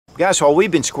Guys, while we've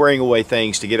been squaring away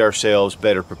things to get ourselves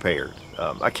better prepared,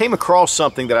 I came across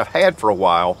something that I've had for a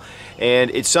while, and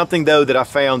it's something though that I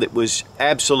found that was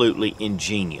absolutely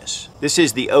ingenious. This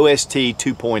is the O.S.T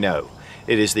 2.0.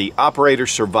 It is the Operator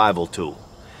Survival Tool.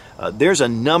 There's a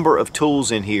number of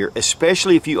tools in here,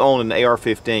 especially if you own an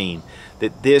AR-15,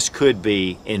 that this could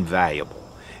be invaluable.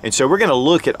 And so we're going to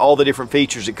look at all the different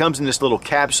features. It comes in this little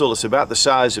capsule. It's about the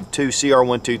size of two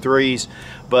CR123s,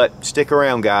 but stick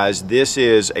around, guys. This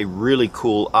is a really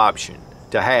cool option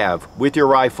to have with your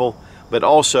rifle, but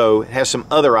also has some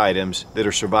other items that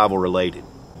are survival related.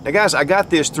 Now guys, I got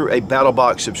this through a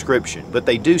BattleBox subscription, but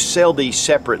they do sell these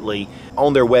separately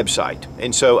on their website.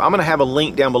 And so I'm going to have a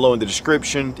link down below in the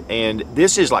description, and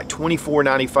this is like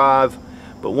 $24.95,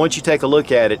 but once you take a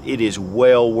look at it, it is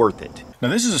well worth it. Now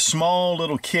this is a small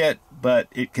little kit, but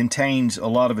it contains a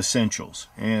lot of essentials.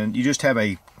 And you just have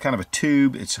a kind of a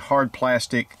tube. It's hard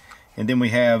plastic. And then we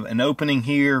have an opening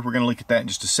here. We're going to look at that in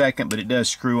just a second, but it does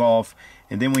screw off.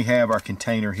 And then we have our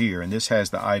container here, and this has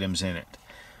the items in it.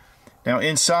 Now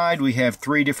inside we have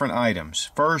three different items.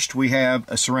 First we have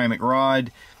a ceramic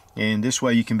rod, and this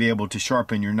way you can be able to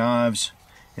sharpen your knives.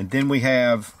 And then we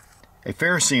have a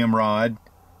ferrocerium rod.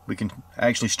 We can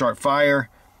actually start fire.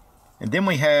 And then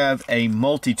we have a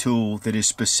multi-tool that is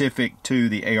specific to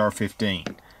the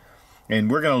AR-15. And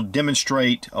we're going to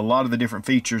demonstrate a lot of the different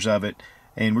features of it,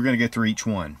 and we're going to go through each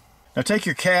one. Now take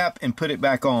your cap and put it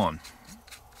back on.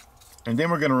 And then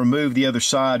we're going to remove the other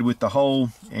side with the hole,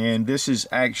 and this is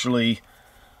actually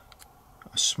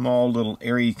a small little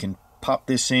area you can pop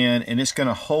this in, and it's going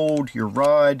to hold your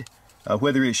rod,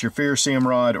 whether it's your ferrocerium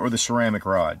rod or the ceramic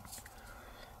rod.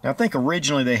 Now I think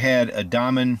originally they had a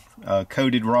diamond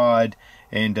coated rod,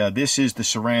 and this is the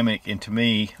ceramic, and to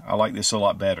me I like this a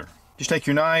lot better. Just take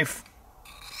your knife,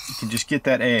 you can just get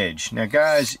that edge. Now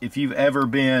guys, if you've ever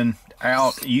been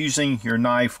out using your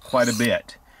knife quite a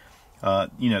bit,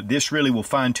 you know, this really will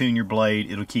fine-tune your blade.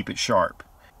 It'll keep it sharp.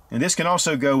 And this can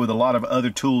also go with a lot of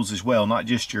other tools as well, not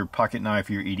just your pocket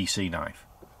knife or your EDC knife.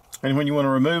 And when you want to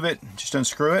remove it, just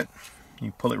unscrew it,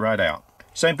 you pull it right out.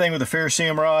 Same thing with the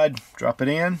ferrocerium rod. Drop it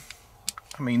in.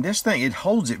 I mean, this thing, it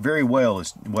holds it very well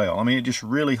as well. I mean, it just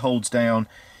really holds down.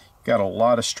 Got a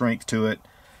lot of strength to it.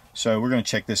 So we're going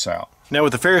to check this out. Now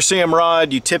with the ferrocerium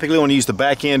rod, you typically want to use the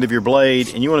back end of your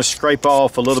blade, and you want to scrape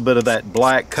off a little bit of that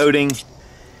black coating,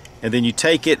 and then you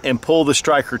take it and pull the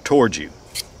striker towards you.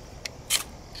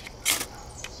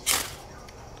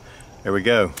 There we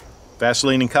go.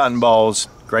 Vaseline and cotton balls,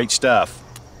 great stuff.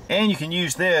 And you can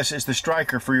use this as the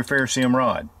striker for your ferrocerium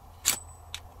rod.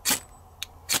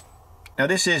 Now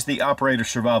this is the Operator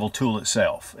Survival Tool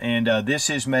itself, and this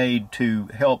is made to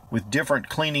help with different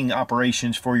cleaning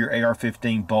operations for your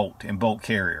AR-15 bolt and bolt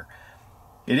carrier.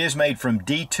 It is made from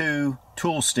D2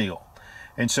 tool steel,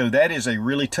 and so that is a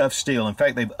really tough steel. In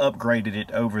fact, they've upgraded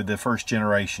it over the first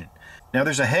generation. Now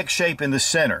there's a hex shape in the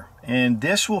center, and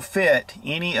this will fit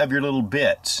any of your little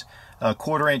bits,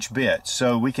 1/4-inch bits.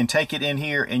 So we can take it in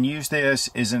here and use this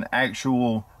as an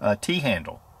actual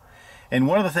T-handle. And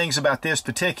one of the things about this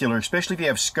particular, especially if you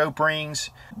have scope rings,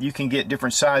 you can get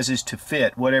different sizes to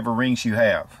fit whatever rings you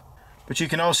have. But you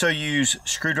can also use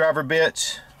screwdriver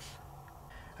bits.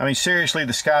 I mean, seriously,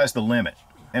 the sky's the limit.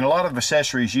 And a lot of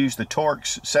accessories use the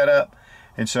Torx setup,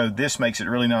 and so this makes it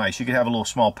really nice. You could have a little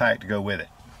small pack to go with it.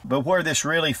 But where this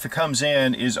really comes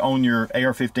in is on your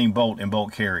AR-15 bolt and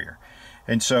bolt carrier.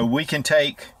 And so we can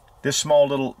take this small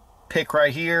little pick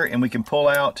right here, and we can pull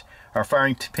out our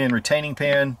firing pin retaining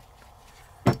pin,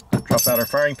 drop out our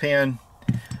firing pin.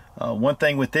 One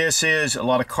thing with this is a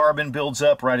lot of carbon builds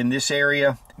up right in this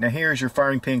area. Now here's your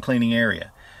firing pin cleaning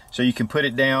area. So you can put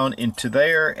it down into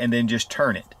there and then just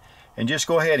turn it. And just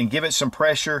go ahead and give it some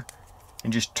pressure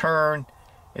and just turn,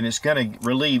 and it's going to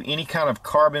relieve any kind of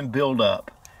carbon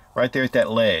buildup right there at that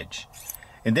ledge.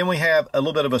 And then we have a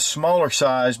little bit of a smaller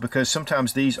size, because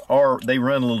sometimes they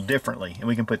run a little differently, and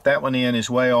we can put that one in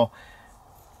as well.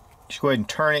 Just go ahead and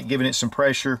turn it, giving it some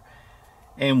pressure.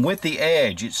 And with the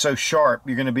edge, it's so sharp,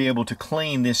 you're going to be able to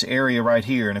clean this area right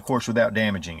here, and of course without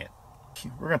damaging it.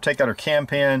 We're going to take out our cam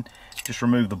pin, just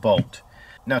remove the bolt.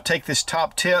 Now take this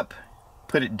top tip,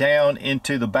 put it down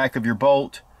into the back of your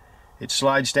bolt. It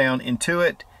slides down into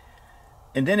it,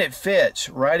 and then it fits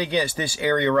right against this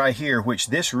area right here, which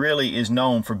this really is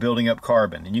known for building up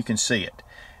carbon, and you can see it.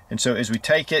 And so as we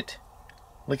take it,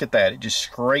 look at that, it just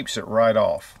scrapes it right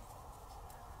off.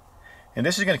 And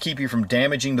this is going to keep you from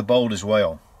damaging the bolt as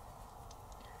well.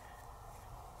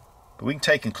 But we can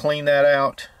take and clean that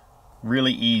out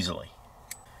really easily.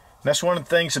 And that's one of the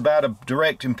things about a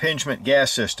direct impingement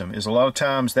gas system, is a lot of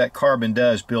times that carbon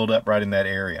does build up right in that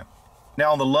area.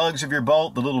 Now on the lugs of your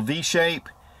bolt, the little V shape,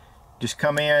 just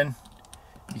come in.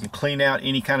 You can clean out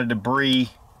any kind of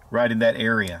debris right in that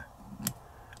area.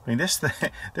 I mean, this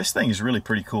thing is really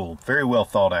pretty cool. Very well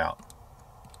thought out.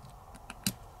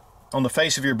 On the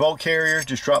face of your bolt carrier,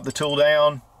 just drop the tool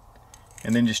down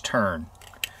and then just turn.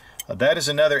 That is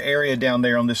another area down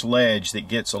there on this ledge that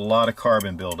gets a lot of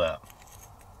carbon buildup.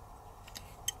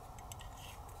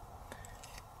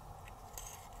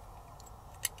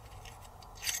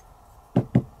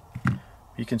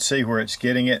 You can see where it's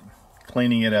getting it,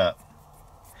 cleaning it up.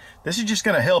 This is just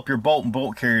going to help your bolt and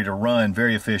bolt carrier to run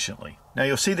very efficiently. Now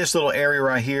you'll see this little area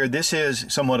right here. This is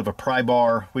somewhat of a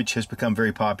prybar, which has become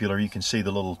very popular. You can see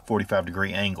the little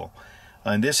 45-degree angle.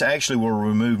 And this actually will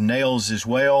remove nails as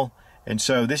well. And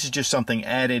so this is just something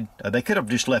added. They could have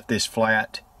just left this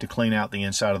flat to clean out the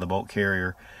inside of the bolt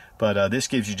carrier, but this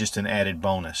gives you just an added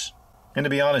bonus. And to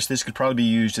be honest, this could probably be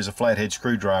used as a flathead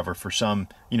screwdriver for some,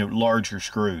 larger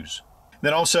screws.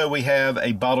 Then also we have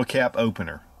a bottle cap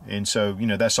opener. And so,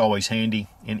 that's always handy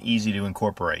and easy to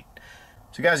incorporate.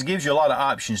 So guys, it gives you a lot of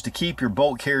options to keep your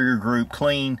bolt carrier group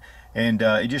clean, and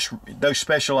just those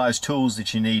specialized tools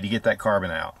that you need to get that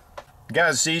carbon out.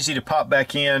 Guys, it's easy to pop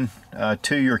back in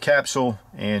to your capsule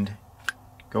and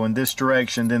go in this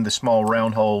direction, then the small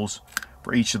round holes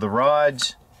for each of the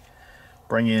rods.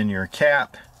 Bring in your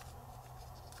cap.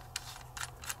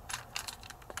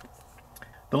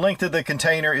 The length of the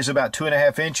container is about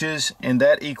 2.5 inches, and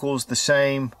that equals the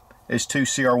same as 2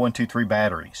 CR123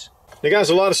 batteries. Now guys,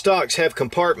 a lot of stocks have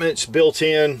compartments built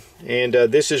in, and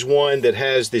this is one that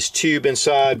has this tube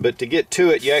inside, but to get to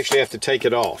it, you actually have to take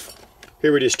it off.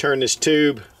 Here we just turn this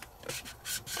tube,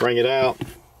 bring it out,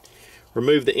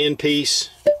 remove the end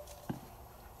piece,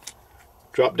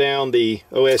 drop down the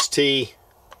O.S.T,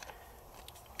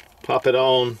 pop it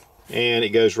on, and it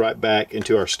goes right back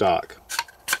into our stock.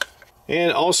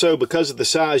 And also, because of the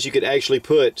size, you could actually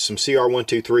put some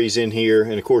CR123s in here,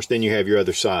 and of course then you have your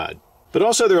other side. But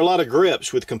also there are a lot of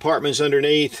grips with compartments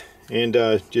underneath, and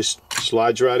just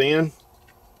slides right in.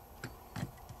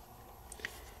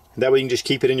 That way you can just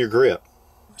keep it in your grip.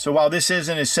 So while this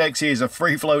isn't as sexy as a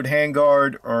free float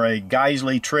handguard or a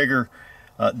Geisley trigger,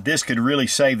 this could really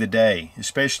save the day,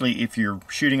 especially if you're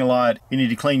shooting a lot. You need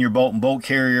to clean your bolt and bolt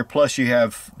carrier, plus you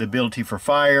have the ability for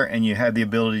fire, and you have the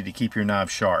ability to keep your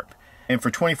knives sharp. And for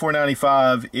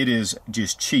 $24.95, it is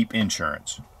just cheap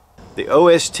insurance. The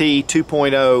O.S.T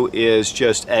 2.0 is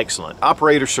just excellent.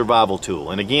 Operator survival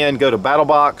tool. And again, go to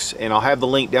BattleBox, and I'll have the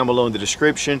link down below in the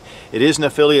description. It is an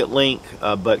affiliate link,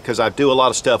 but because I do a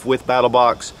lot of stuff with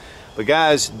BattleBox. But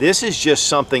guys, this is just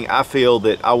something I feel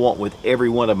that I want with every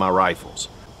one of my rifles.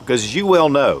 Because as you well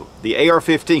know, the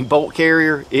AR-15 bolt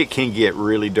carrier, it can get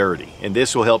really dirty, and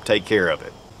this will help take care of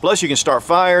it. Plus you can start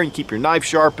fire and keep your knife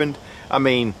sharpened. I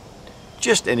mean,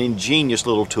 just an ingenious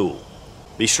little tool.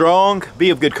 Be strong, be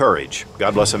of good courage.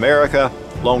 God bless America.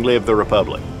 Long live the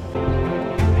Republic.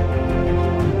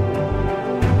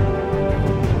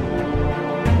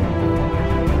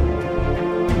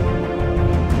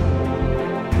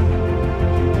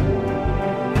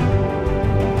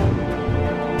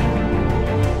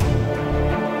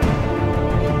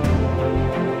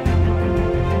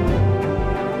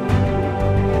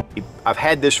 I've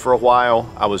had this for a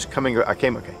while.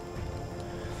 Okay.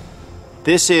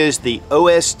 This is the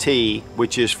O.S.T,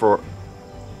 which is for,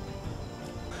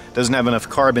 doesn't have enough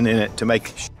carbon in it to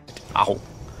make,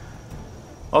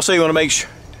 also you want to make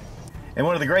sure. And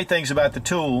one of the great things about the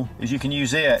tool is you can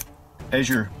use it as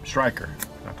your striker,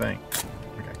 I think.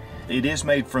 Okay. It is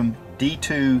made from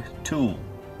D2 tool.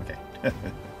 Okay.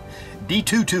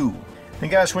 D2 tool.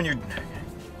 And guys, when you're,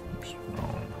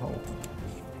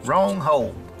 wrong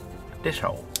hole, this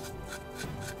hole.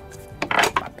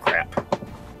 Crap.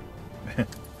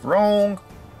 Wrong.